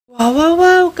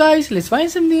guys, let's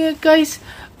find something here, guys.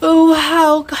 Oh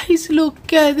wow, guys,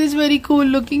 look at this very cool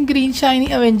looking green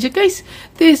shiny Avenger, guys.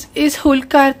 This is Hulk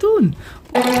cartoon.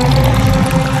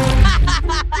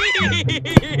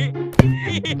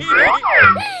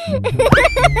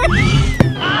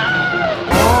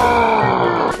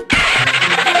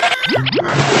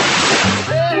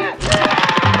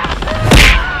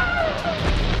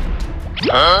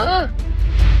 Huh?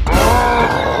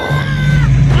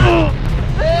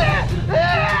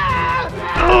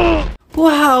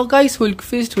 Wow, guys, Hulk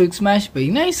fist, Hulk smash, very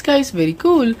nice, guys, very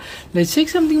cool. Let's check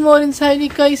something more inside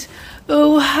it, guys.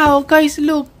 Oh wow, guys,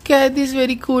 look at this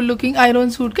very cool looking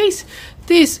iron suit, guys.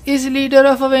 This is leader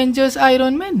of Avengers,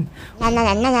 Iron Man. What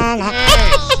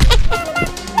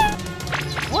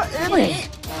is it?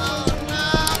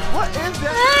 What is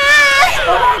that?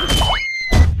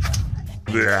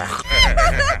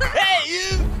 Hey,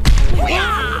 you!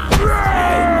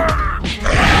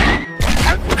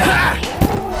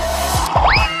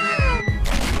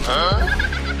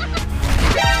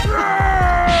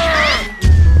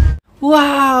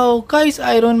 Wow, guys,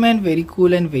 Iron Man, very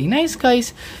cool and very nice,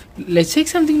 guys. Let's check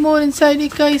something more inside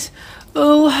it, guys.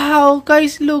 Oh wow,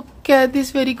 guys, look at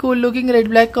this very cool looking red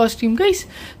black costume, guys.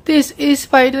 This is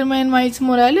Spider-Man Miles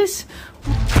Morales.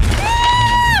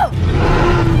 Help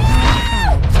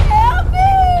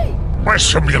me!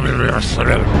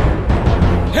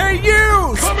 Hey,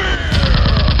 you! Come here!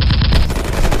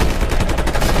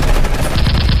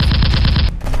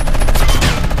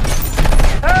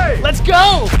 Hey! Let's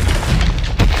go!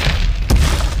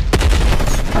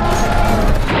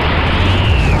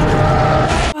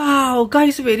 Wow,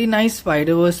 guys, very nice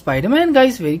Spider-Verse Spider-Man,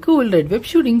 guys, very cool. Red web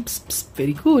shooting, pss, pss,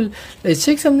 very cool. Let's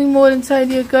check something more inside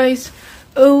here, guys.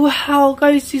 Oh wow,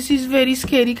 guys, this is very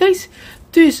scary, guys.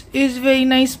 This is very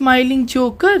nice smiling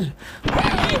Joker.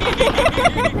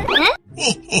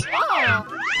 Hey!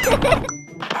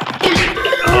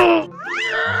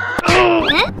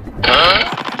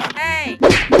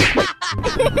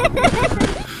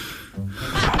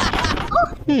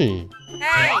 Hey!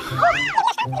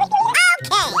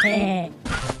 Okay.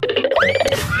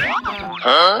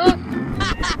 Huh?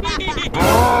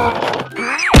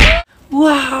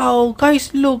 Wow,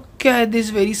 guys, look at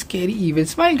this very scary evil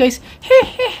smile, guys. Hey,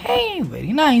 hey, hey,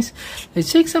 very nice.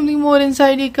 Let's check something more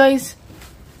inside here, guys.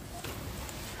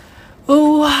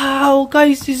 Oh wow,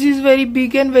 guys, this is very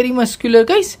big and very muscular,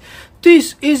 guys.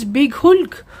 This is Big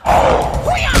Hulk. Help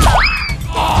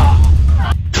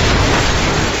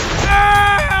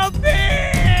me!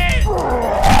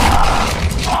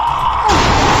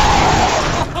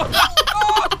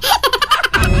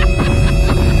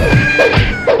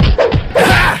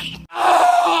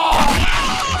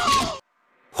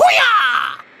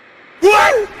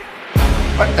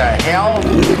 What the hell?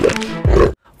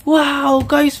 Wow,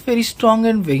 guys, very strong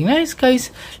and very nice, guys.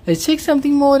 Let's check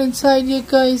something more inside here,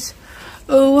 guys.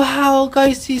 Oh wow,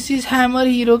 guys, this is Hammer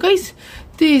Hero, guys.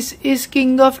 This is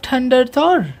King of Thunder,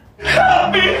 Thor.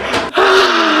 Help me!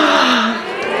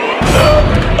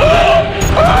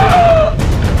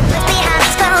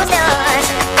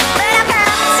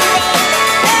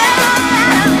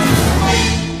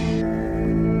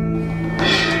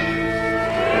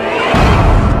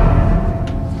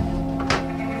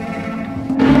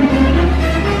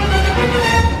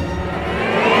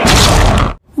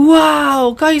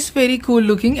 Wow, guys, very cool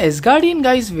looking Asgardian,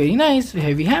 guys, very nice.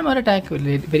 Heavy hammer attack,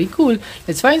 very cool.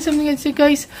 Let's find something else here,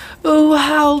 guys. Oh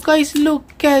wow, guys,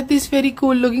 look at this very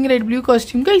cool looking red blue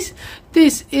costume, guys.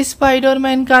 This is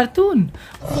Spider-Man cartoon.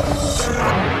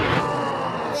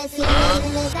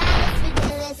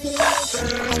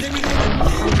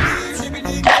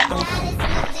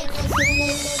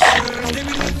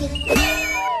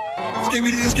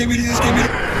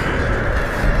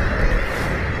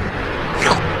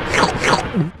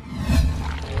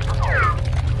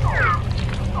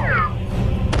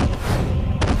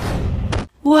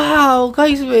 Wow,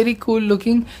 guys, very cool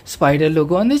looking spider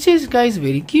logo on the chest, guys,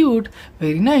 very cute,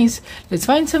 very nice. Let's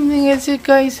find something else here,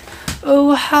 guys.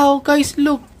 Oh wow, guys,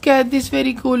 look at this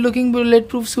very cool looking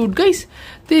bulletproof suit, guys.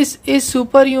 This is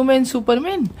Superhuman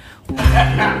Superman. Oh,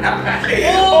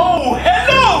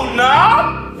 hello,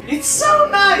 Nam! It's so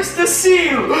nice to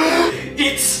see you!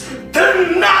 It's the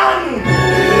Nun!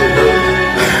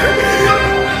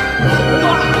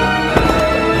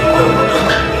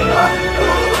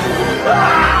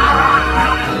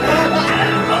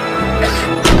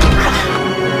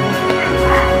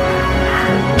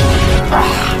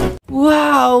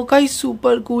 Wow, guys,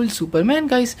 super cool Superman,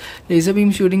 guys. Laser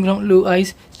beam shooting from blue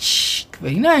eyes.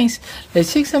 Very nice.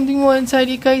 Let's check something more inside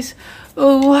here, guys.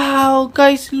 Oh wow,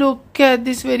 guys, look at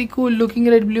this very cool looking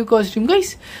red blue costume,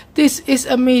 guys. This is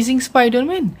amazing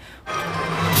Spider-Man.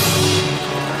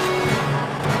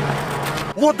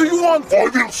 What do you want? I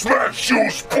will smash you,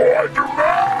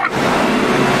 Spider-Man!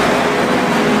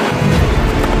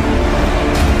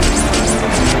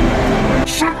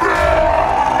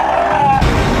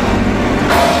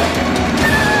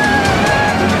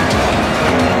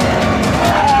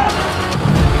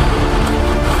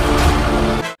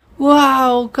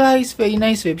 Wow, guys, very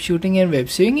nice web shooting and web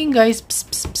swinging, guys.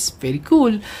 Psst, psst, psst, very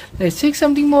cool. Let's check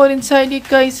something more inside it,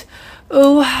 guys.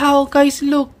 Oh wow, guys,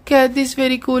 look at this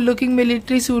very cool looking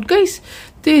military suit, guys.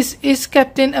 This is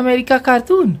Captain America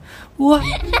cartoon. Wow.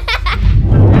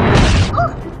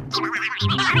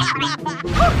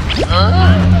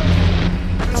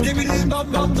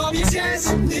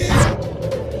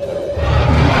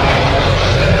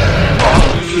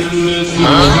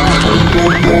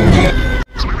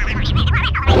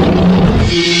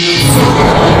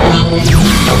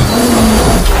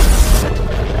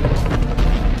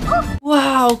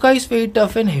 Wow, guys, very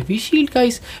tough and heavy shield,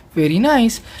 guys. Very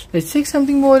nice. Let's check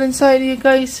something more inside here,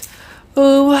 guys.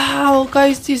 Oh wow,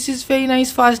 guys, this is very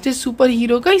nice fastest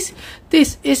superhero, guys.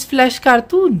 This is Flash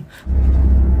cartoon.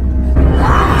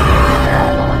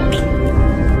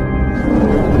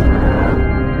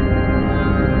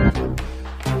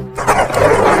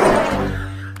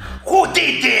 Who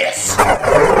did this?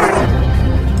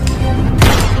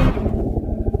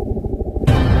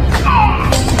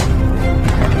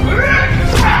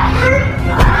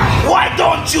 Why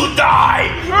don't you die?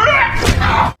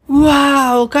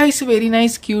 Wow, guys, very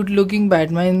nice, cute looking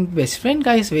Batman best friend,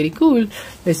 guys. Very cool.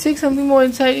 Let's check something more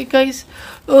inside it, guys.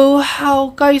 Oh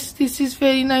wow, guys, this is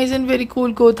very nice and very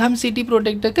cool Gotham City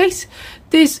protector, guys.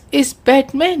 This is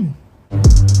Batman.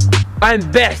 I'm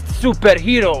best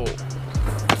superhero.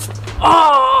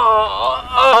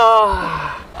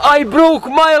 I broke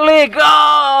my leg.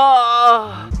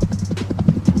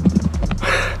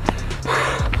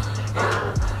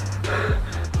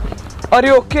 Are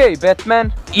you okay,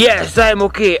 Batman? Yes, I'm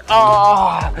okay.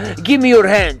 Give me your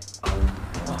hand.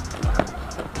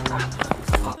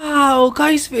 Wow,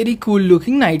 guys, very cool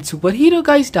looking night superhero,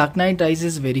 guys. Dark Knight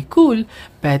Rises, very cool.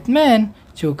 Batman,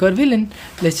 Joker villain.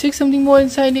 Let's check something more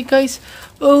inside it, guys.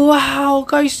 Oh wow,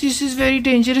 guys, this is very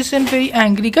dangerous and very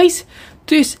angry, guys.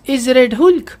 This is Red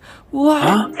Hulk.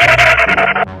 Wow.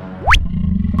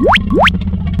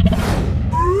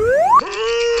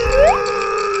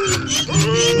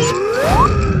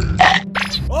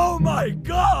 Oh my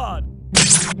God!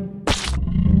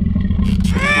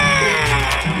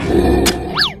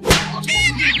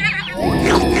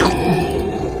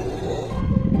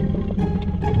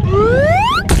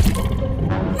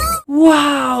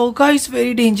 Wow, guys,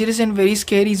 very dangerous and very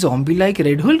scary zombie-like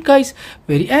Red Hulk, guys.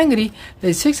 Very angry.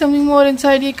 Let's check something more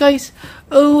inside here, guys.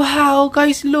 Oh wow,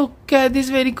 guys, look at this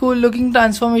very cool looking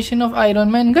transformation of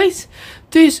Iron Man, guys.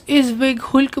 This is Big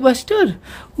Hulk Buster.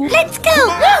 Let's go!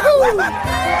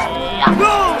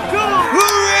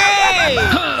 Hooray!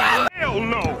 Hell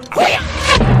no!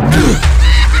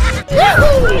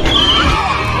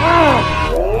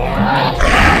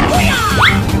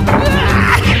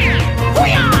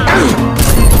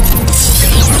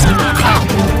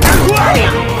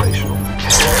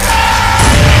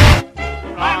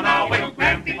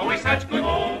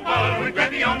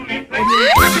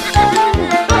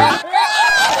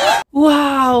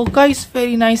 Wow, guys,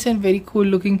 very nice and very cool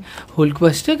looking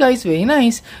Hulkbuster, guys. Very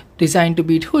nice. Designed to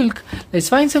beat Hulk. Let's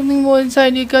find something more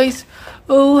inside here, guys.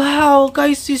 Oh wow,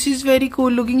 guys, this is very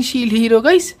cool looking shield hero,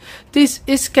 guys. This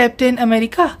is Captain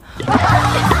America.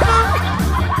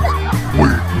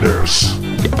 Weakness.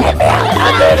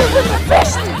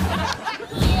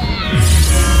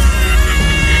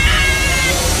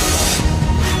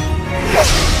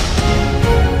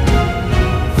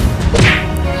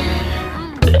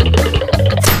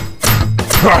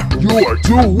 You are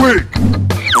too weak.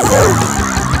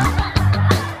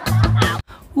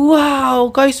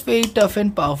 Wow, guys, very tough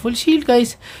and powerful shield,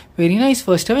 guys. Very nice,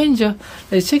 first Avenger.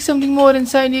 Let's check something more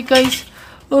inside here, guys.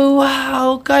 Oh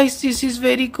wow, guys, this is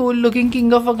very cool looking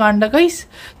King of Wakanda, guys.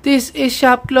 This is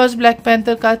Sharp Claws Black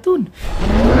Panther cartoon.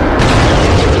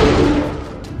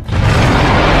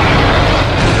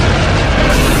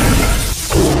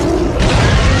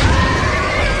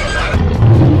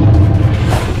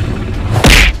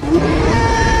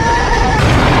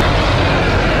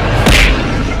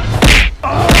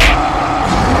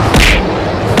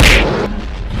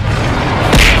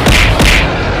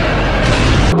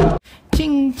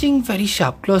 looking very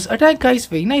sharp claws attack, guys.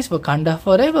 Very nice. Wakanda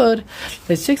forever.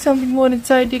 Let's check something more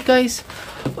inside here, guys.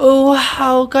 Oh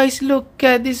wow, guys, look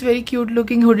at this very cute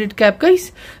looking hooded cap,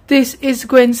 guys. This is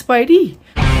Gwen Spidey.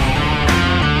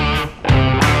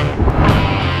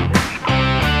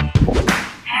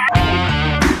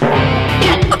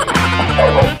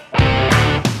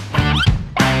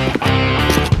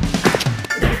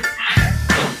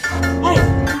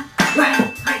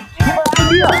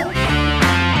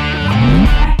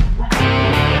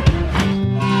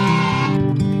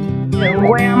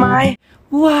 Where am I?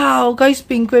 Wow, guys,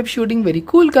 pink web shooting, very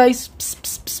cool, guys. Psst,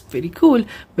 psst, psst, very cool,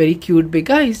 very cute, big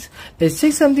guys. Let's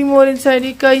check something more inside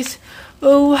it, guys.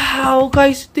 Oh wow,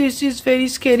 guys, this is very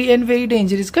scary and very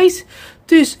dangerous, guys.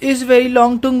 This is very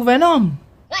long tongue venom.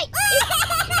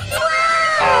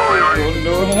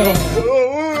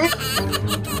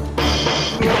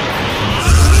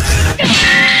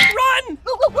 Run!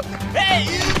 Hey!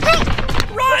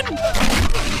 Run!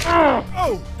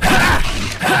 Oh!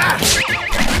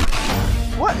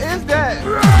 What is that?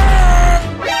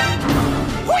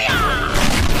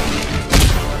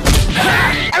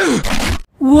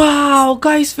 Wow,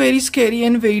 guys, very scary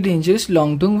and very dangerous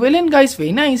long tongue villain, guys.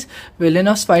 Very nice villain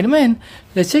of Spider-Man.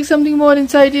 Let's check something more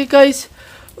inside here, guys.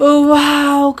 Oh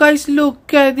wow, guys,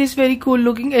 look at this very cool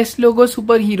looking S logo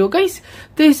superhero, guys.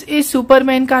 This is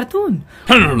Superman cartoon.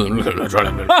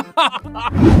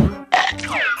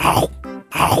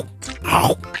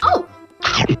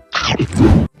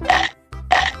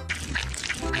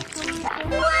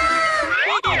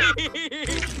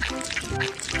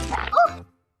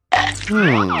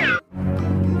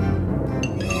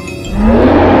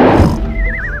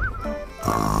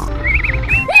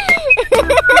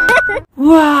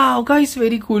 Wow, guys,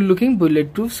 very cool looking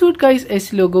bulletproof suit, guys.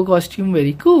 S logo costume,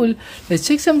 very cool. Let's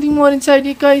check something more inside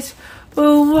here, guys.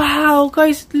 Oh wow,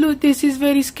 guys, look, this is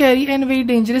very scary and very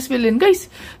dangerous villain, guys.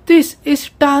 This is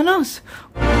THANOS.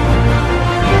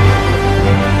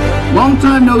 Long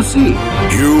time no see.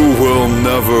 You will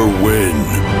never win.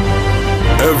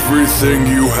 Everything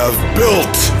you have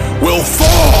built will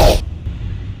fall!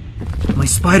 My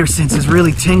spider sense is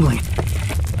really tingling.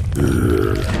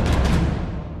 You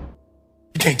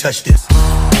can't touch this. You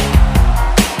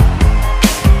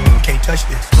can't touch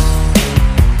this.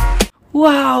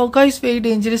 Wow, guys, very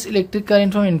dangerous electric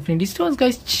current from Infinity Stones,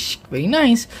 guys. Very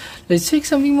nice. Let's check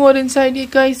something more inside here,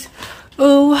 guys.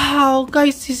 Oh wow,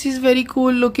 guys, this is very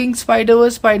cool looking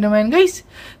Spider-Verse Spider-Man, guys.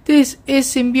 This is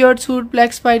symbiote suit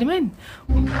Black Spider-Man.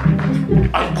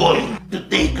 I'm going to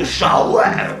take a shower.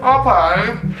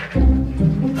 Okay.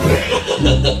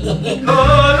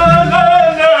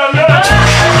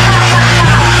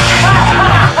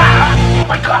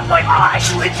 I got my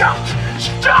eyes lit up.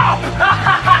 Stop!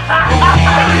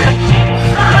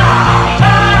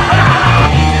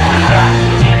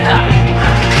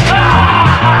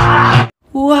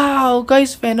 Wow,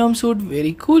 guys, Venom suit,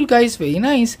 very cool, guys, very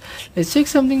nice. Let's check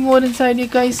something more inside here,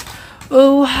 guys.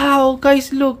 Oh wow,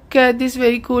 guys, look at this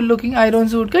very cool looking Iron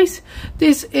suit, guys.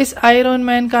 This is Iron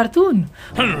Man cartoon.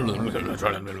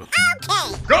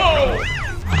 Go!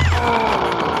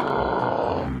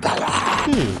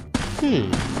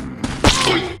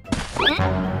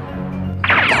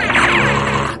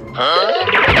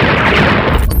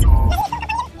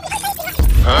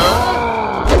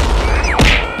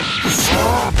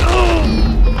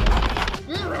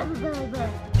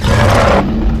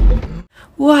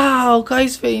 Wow,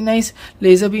 guys, very nice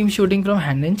laser beam shooting from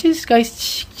hand and chest,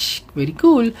 guys. Very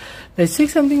cool. Let's check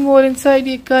something more inside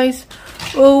here, guys.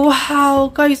 Oh wow,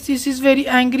 guys, this is very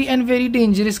angry and very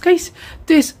dangerous, guys.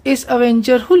 This is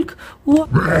Avenger Hulk.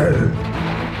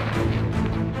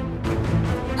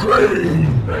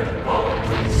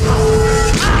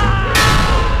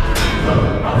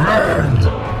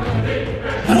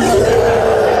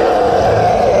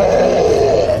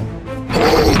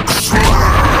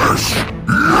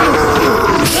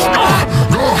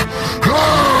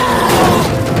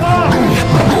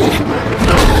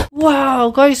 Wow,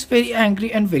 guys, very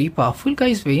angry and very powerful,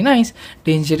 guys. Very nice.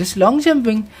 Dangerous long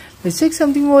jumping. Let's check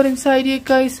something more inside here,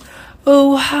 guys.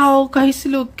 Oh wow, guys,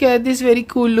 look at this very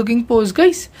cool looking pose,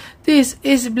 guys. This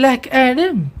is Black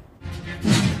Adam.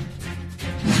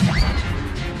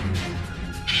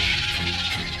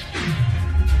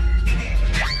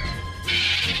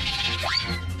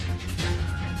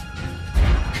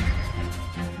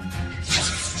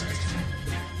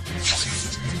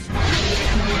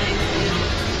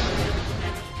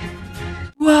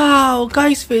 Wow,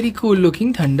 guys, very cool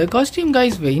looking Thunder costume,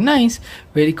 guys. Very nice.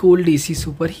 Very cool DC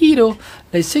superhero.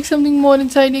 Let's check something more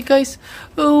inside here, guys.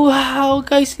 Oh wow,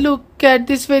 guys, look at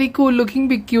this very cool looking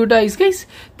big cute eyes, guys.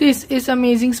 This is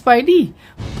Amazing Spidey.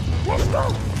 Let's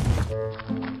go!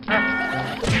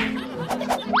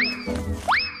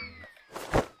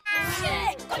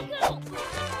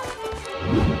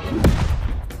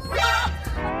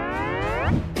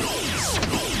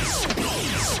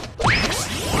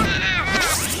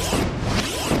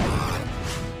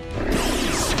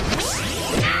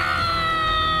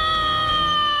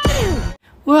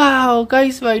 Wow,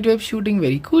 guys, wide web shooting,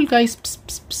 very cool, guys. Psst,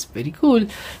 psst, psst, very cool.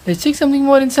 Let's check something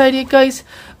more inside here, guys.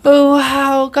 Oh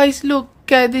wow, guys, look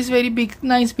at this very big,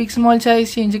 nice, big, small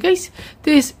size changer, guys.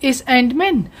 This is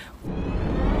Ant-Man.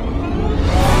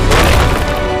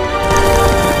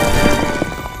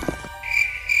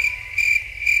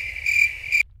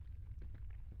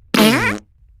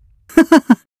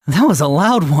 That was a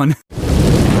loud one.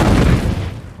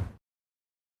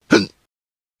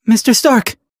 Mr.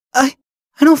 Stark, I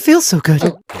don't feel so good.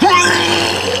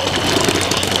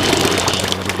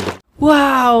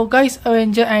 Wow, guys,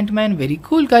 Avenger Ant-Man, very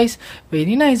cool, guys.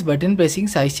 Very nice button pressing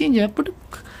size changer.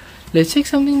 Let's check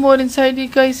something more inside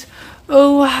it, guys.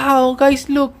 Oh wow, guys,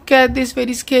 look at this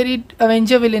very scary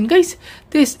Avenger villain, guys.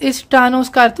 This is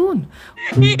THANOS cartoon.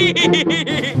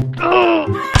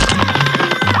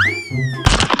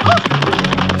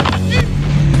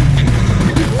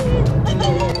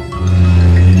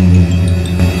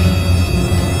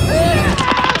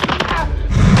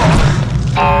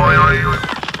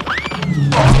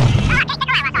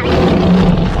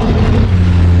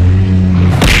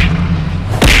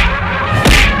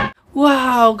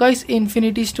 Wow, guys,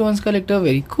 Infinity Stones collector,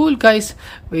 very cool, guys.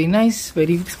 Very nice,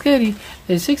 very scary.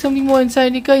 Let's check something more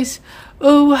inside it, guys.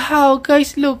 Oh wow,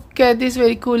 guys, look at this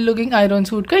very cool looking iron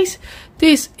suit, guys.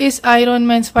 This is Iron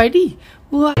Man Spidey.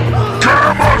 Wow.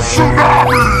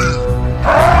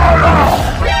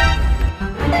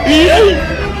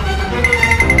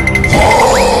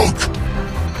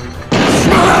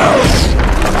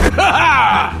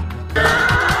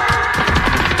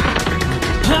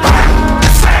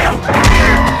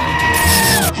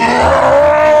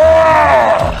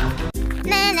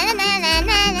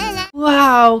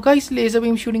 Wow, guys, laser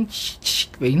beam shooting,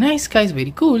 very nice, guys,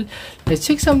 very cool. Let's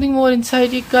check something more inside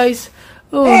here, guys.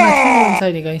 Oh, nothing more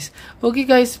inside here, guys. Okay,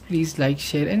 guys, please like,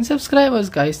 share and subscribe us,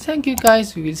 guys. Thank you,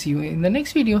 guys. We will see you in the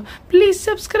next video. Please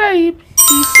subscribe.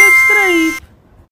 Please subscribe.